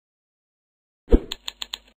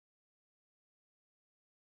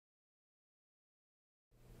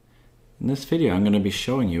In this video, I'm going to be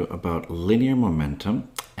showing you about linear momentum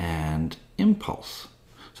and impulse.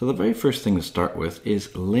 So the very first thing to start with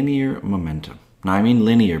is linear momentum. Now I mean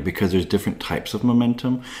linear because there's different types of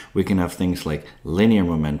momentum. We can have things like linear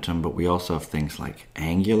momentum, but we also have things like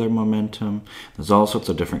angular momentum. There's all sorts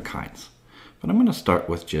of different kinds. But I'm going to start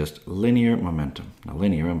with just linear momentum. Now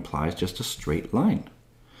linear implies just a straight line.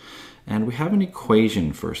 And we have an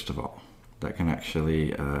equation first of all that can actually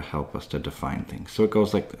help us to define things. So it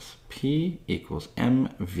goes like this: P equals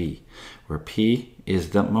mv, where P is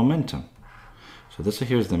the momentum. So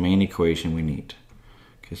here's the main equation we need.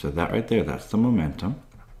 Okay, so that right there, that's the momentum.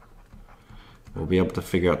 We'll be able to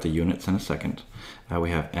figure out the units in a second. We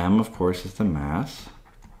have m, of course, is the mass,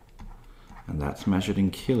 and that's measured in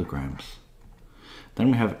kilograms. Then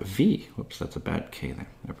we have v. Whoops, that's a bad k there.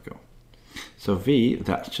 There we go. So v,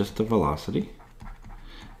 that's just the velocity.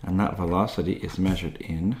 And that velocity is measured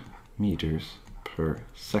in meters per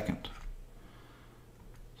second.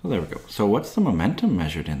 So there we go. So what's the momentum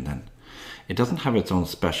measured in then? It doesn't have its own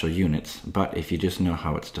special units, but if you just know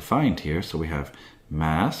how it's defined here, so we have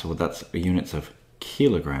mass, well that's units of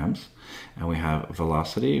kilograms, and we have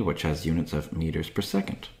velocity, which has units of meters per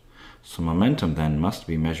second. So momentum then must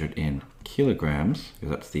be measured in kilograms, because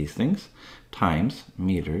that's these things, times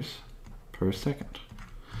meters per second.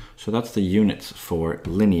 So that's the units for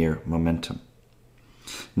linear momentum.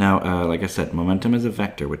 Now, like I said, momentum is a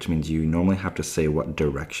vector, which means you normally have to say what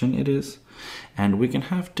direction it is. And we can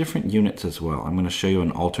have different units as well. I'm going to show you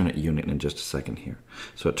an alternate unit in just a second here.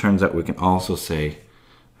 So it turns out we can also say,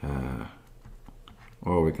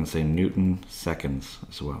 or we can say Newton seconds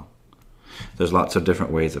as well. There's lots of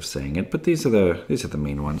different ways of saying it, but these are the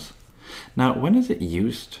main ones. Now, when is it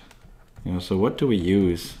used? So what do we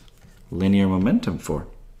use linear momentum for?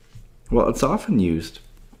 Well, it's often used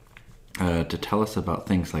to tell us about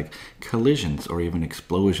things like collisions or even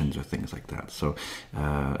explosions or things like that. So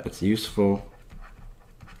it's useful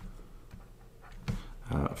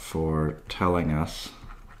for telling us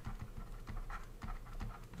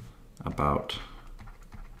about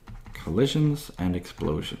collisions and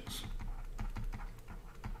explosions.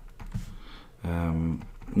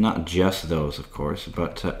 Not just those, of course,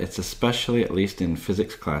 but it's especially, at least in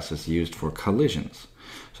physics classes, used for collisions.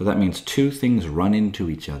 So that means two things run into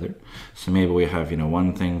each other. So maybe we have,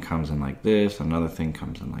 one thing comes in like this, another thing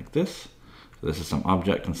comes in like this. So this is some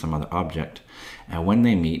object and some other object. And when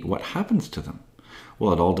they meet, what happens to them?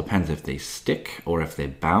 Well, it all depends if they stick or if they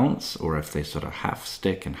bounce or if they sort of half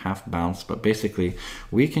stick and half bounce. But basically,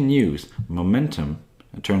 we can use momentum.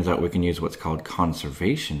 It turns out we can use what's called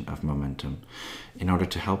conservation of momentum in order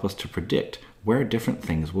to help us to predict where different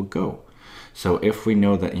things will go. So if we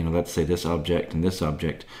know that, let's say this object and this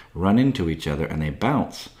object run into each other and they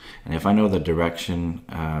bounce, and if I know the direction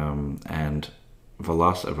and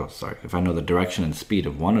velocity, if I know the direction and speed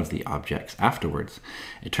of one of the objects afterwards,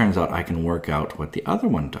 it turns out I can work out what the other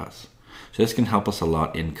one does. So this can help us a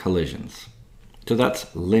lot in collisions. So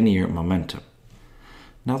that's linear momentum.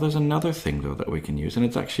 Now there's another thing though that we can use, and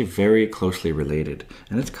it's actually very closely related,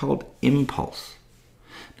 and it's called impulse.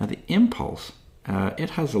 Now the impulse,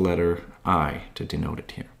 it has a letter I to denote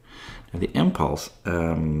it here. Now the impulse,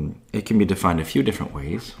 it can be defined a few different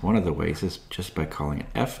ways. One of the ways is just by calling it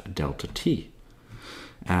F delta t.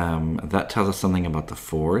 That tells us something about the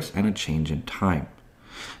force and a change in time.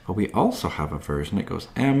 But we also have a version that goes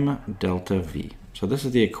m delta v. So this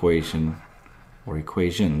is the equation or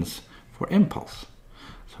equations for impulse.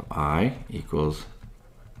 So I equals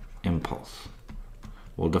impulse.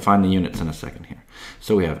 We'll define the units in a second here.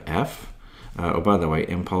 So we have F. Oh, by the way,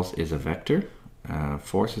 impulse is a vector,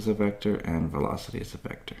 force is a vector, and velocity is a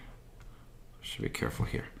vector. Should be careful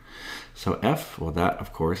here. So F, well that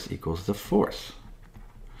of course equals the force.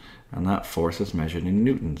 And that force is measured in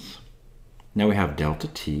newtons. Now we have delta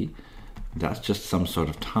t. That's just some sort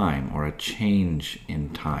of time or a change in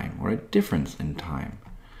time or a difference in time.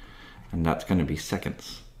 And that's going to be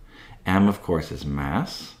seconds. M, of course, is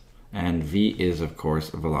mass, and V is, of course,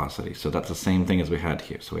 velocity. So that's the same thing as we had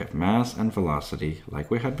here. So we have mass and velocity,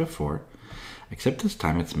 like we had before, except this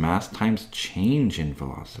time it's mass times change in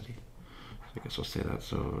velocity. So I guess we'll say that.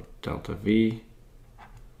 So delta V,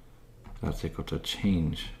 that's equal to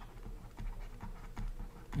change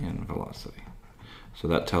in velocity. So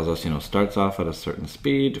that tells us, starts off at a certain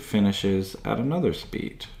speed, finishes at another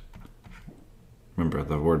speed. Remember,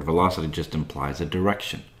 the word velocity just implies a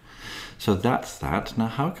direction. So that's that. Now,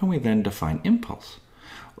 how can we then define impulse?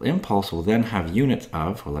 Well, impulse will then have units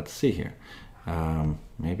of, well, let's see here.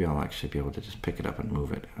 Maybe I'll actually be able to just pick it up and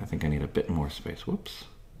move it. I think I need a bit more space. Whoops.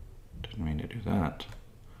 Didn't mean to do that.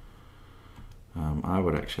 I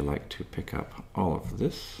would actually like to pick up all of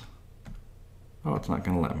this Oh, it's not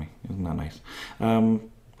going to let me. Isn't that nice?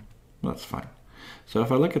 That's fine. So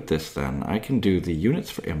if I look at this then, I can do the units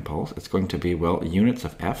for impulse. It's going to be, well, units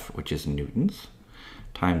of F, which is newtons,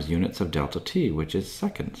 times units of delta T, which is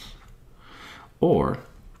seconds. Or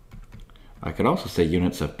I could also say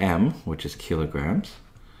units of M, which is kilograms,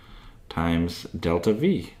 times delta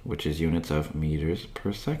V, which is units of meters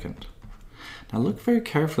per second. Now look very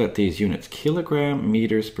carefully at these units, kilogram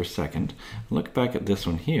meters per second. Look back at this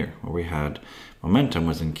one here, where we had momentum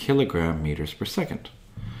was in kilogram meters per second.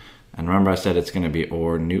 And remember I said it's going to be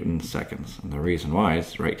or Newton seconds. And the reason why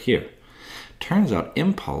is right here. Turns out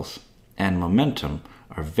impulse and momentum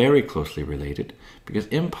are very closely related because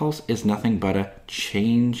impulse is nothing but a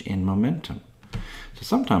change in momentum. So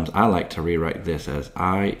sometimes I like to rewrite this as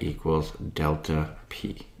I equals delta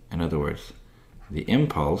P. In other words, the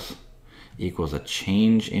impulse equals a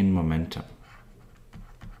change in momentum.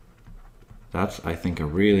 That's, I think, a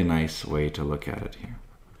really nice way to look at it here.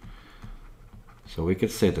 So we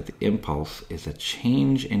could say that the impulse is a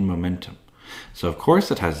change in momentum. So of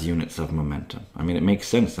course it has units of momentum. I mean, it makes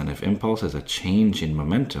sense then. If impulse is a change in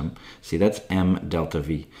momentum, see, that's m delta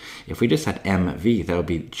v. If we just had mv, that would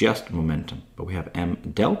be just momentum. But we have m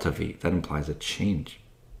delta v. That implies a change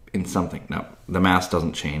in something. Now, the mass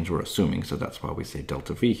doesn't change, we're assuming, so that's why we say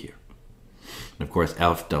delta v here. And of course,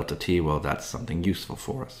 F delta t, well, that's something useful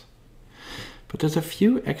for us. But there's a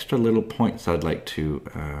few extra little points I'd like to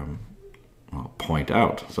point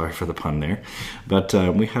out. Sorry for the pun there. But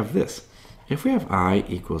we have this. If we have I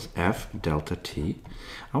equals F delta t,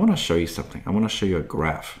 I want to show you something. I want to show you a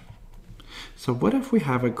graph. So what if we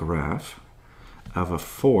have a graph of a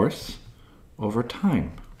force over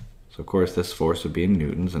time? So of course this force would be in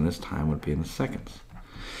newtons and this time would be in seconds.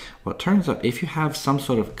 Well, it turns out if you have some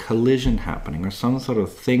sort of collision happening or some sort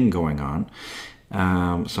of thing going on,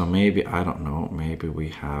 so maybe, I don't know, maybe we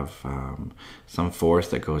have some force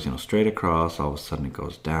that goes, straight across, all of a sudden it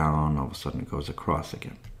goes down, all of a sudden it goes across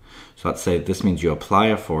again. So let's say this means you apply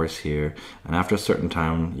a force here, and after a certain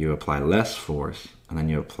time you apply less force, and then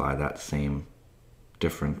you apply that same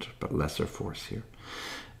different but lesser force here.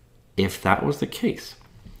 If that was the case,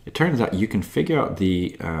 it turns out you can figure out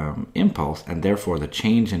the impulse and therefore the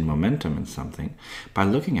change in momentum in something by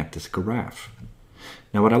looking at this graph.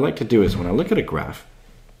 Now what I like to do is when I look at a graph,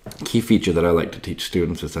 a key feature that I like to teach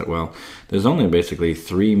students is that, well, there's only basically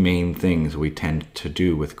three main things we tend to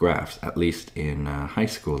do with graphs, at least in high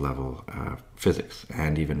school level physics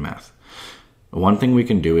and even math. One thing we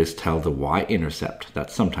can do is tell the y-intercept.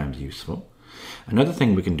 That's sometimes useful. Another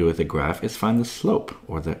thing we can do with a graph is find the slope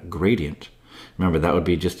or the gradient. Remember, that would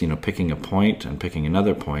be just, picking a point and picking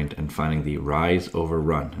another point and finding the rise over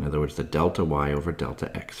run. In other words, the delta y over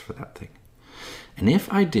delta x for that thing. And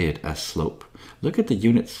if I did a slope, look at the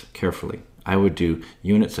units carefully. I would do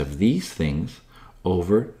units of these things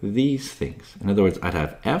over these things. In other words, I'd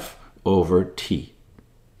have f over t.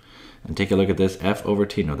 And take a look at this, f over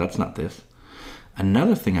t. No, that's not this.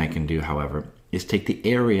 Another thing I can do, however, is take the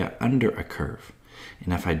area under a curve.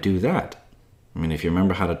 And if I do that, I mean, if you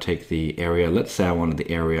remember how to take the area, let's say I wanted the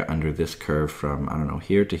area under this curve from, I don't know,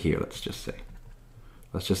 here to here, let's just say.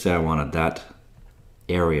 Let's just say I wanted that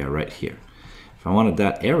area right here. If I wanted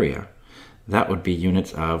that area, that would be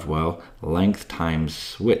units of, well, length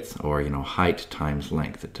times width, or, height times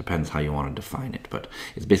length. It depends how you want to define it, but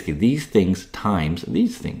it's basically these things times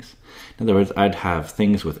these things. In other words, I'd have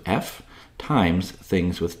things with f times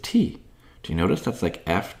things with t. Do you notice that's like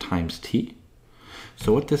f times t?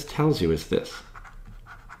 So what this tells you is this,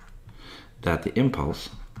 that the impulse,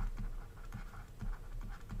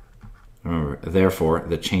 remember, therefore,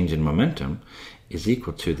 the change in momentum is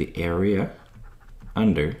equal to the area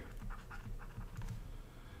under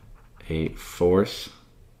a force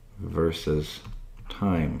versus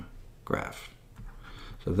time graph.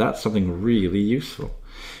 So that's something really useful,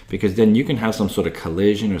 because then you can have some sort of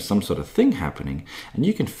collision or some sort of thing happening, and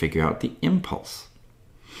you can figure out the impulse.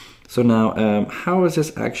 So now, how is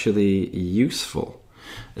this actually useful?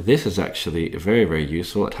 This is actually very, very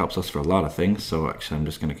useful. It helps us for a lot of things. So actually, I'm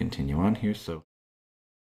just going to continue on here. So